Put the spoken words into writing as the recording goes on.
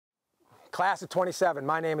Class of 27,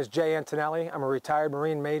 my name is Major Antonelli. I'm a retired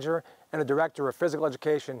Marine Major and a Director of Physical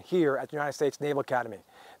Education here at the United States Naval Academy.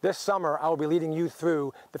 This summer, I will be leading you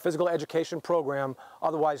through the Physical Education Program,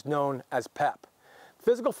 otherwise known as PEP.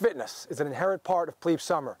 Physical fitness is an inherent part of Plebe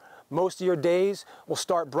summer. Most of your days will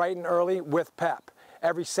start bright and early with PEP.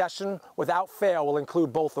 Every session, without fail, will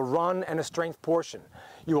include both a run and a strength portion.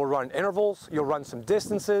 You will run intervals, you'll run some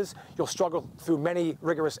distances, you'll struggle through many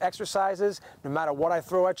rigorous exercises. No matter what I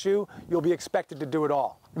throw at you, you'll be expected to do it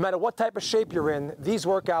all. No matter what type of shape you're in, these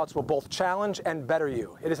workouts will both challenge and better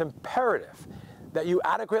you. It is imperative that you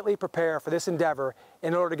adequately prepare for this endeavor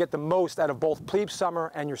in order to get the most out of both Plebe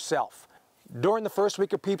summer and yourself. During the first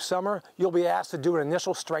week of Plebe summer, you'll be asked to do an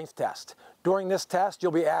initial strength test. During this test,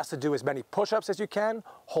 you'll be asked to do as many push-ups as you can,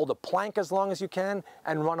 hold a plank as long as you can,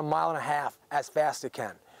 and run 1.5 miles as fast as you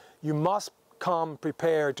can. You must come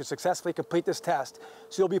prepared to successfully complete this test,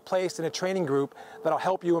 so you'll be placed in a training group that'll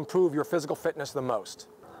help you improve your physical fitness the most.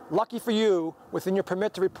 Lucky for you, within your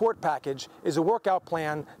Permit to Report package is a workout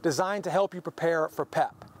plan designed to help you prepare for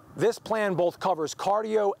PEP. This plan both covers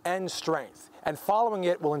cardio and strength, and following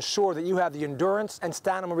it will ensure that you have the endurance and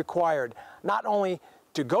stamina required, not only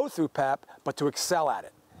to go through PEP, but to excel at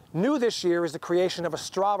it. New this year is the creation of a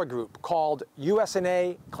Strava group called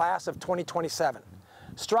USNA Class of 2027.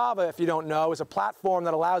 Strava, if you don't know, is a platform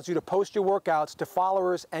that allows you to post your workouts to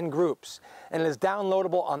followers and groups, and it is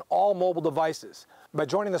downloadable on all mobile devices. By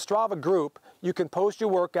joining the Strava group, you can post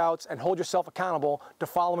your workouts and hold yourself accountable to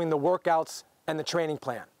following the workouts and the training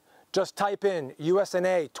plan. Just type in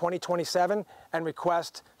USNA 2027 and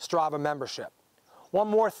request Strava membership. One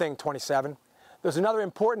more thing, 27. There's another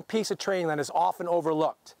important piece of training that is often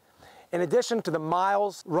overlooked. In addition to the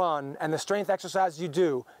miles run and the strength exercises you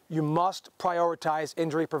do, you must prioritize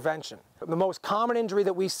injury prevention. The most common injury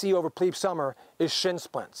that we see over Plebe summer is shin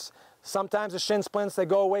splints. Sometimes the shin splints, they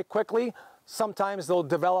go away quickly. Sometimes they'll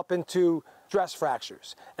develop into stress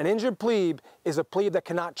fractures. An injured plebe is a plebe that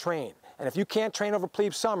cannot train. And if you can't train over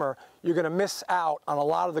Plebe summer, you're going to miss out on a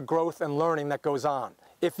lot of the growth and learning that goes on.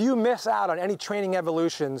 If you miss out on any training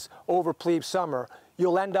evolutions over Plebe summer,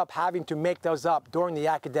 you'll end up having to make those up during the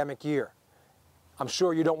academic year. I'm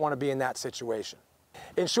sure you don't want to be in that situation.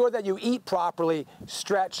 Ensure that you eat properly,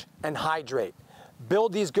 stretch, and hydrate.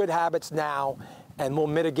 Build these good habits now, and we'll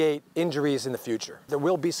mitigate injuries in the future. There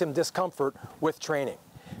will be some discomfort with training.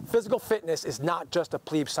 Physical fitness is not just a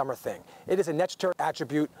Plebe summer thing. It is a necessary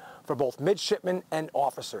attribute for both midshipmen and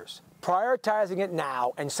officers. Prioritizing it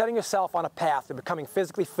now and setting yourself on a path to becoming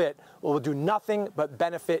physically fit will do nothing but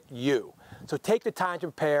benefit you. So take the time to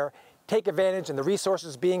prepare, take advantage of the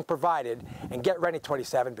resources being provided, and get ready,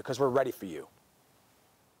 27, because we're ready for you.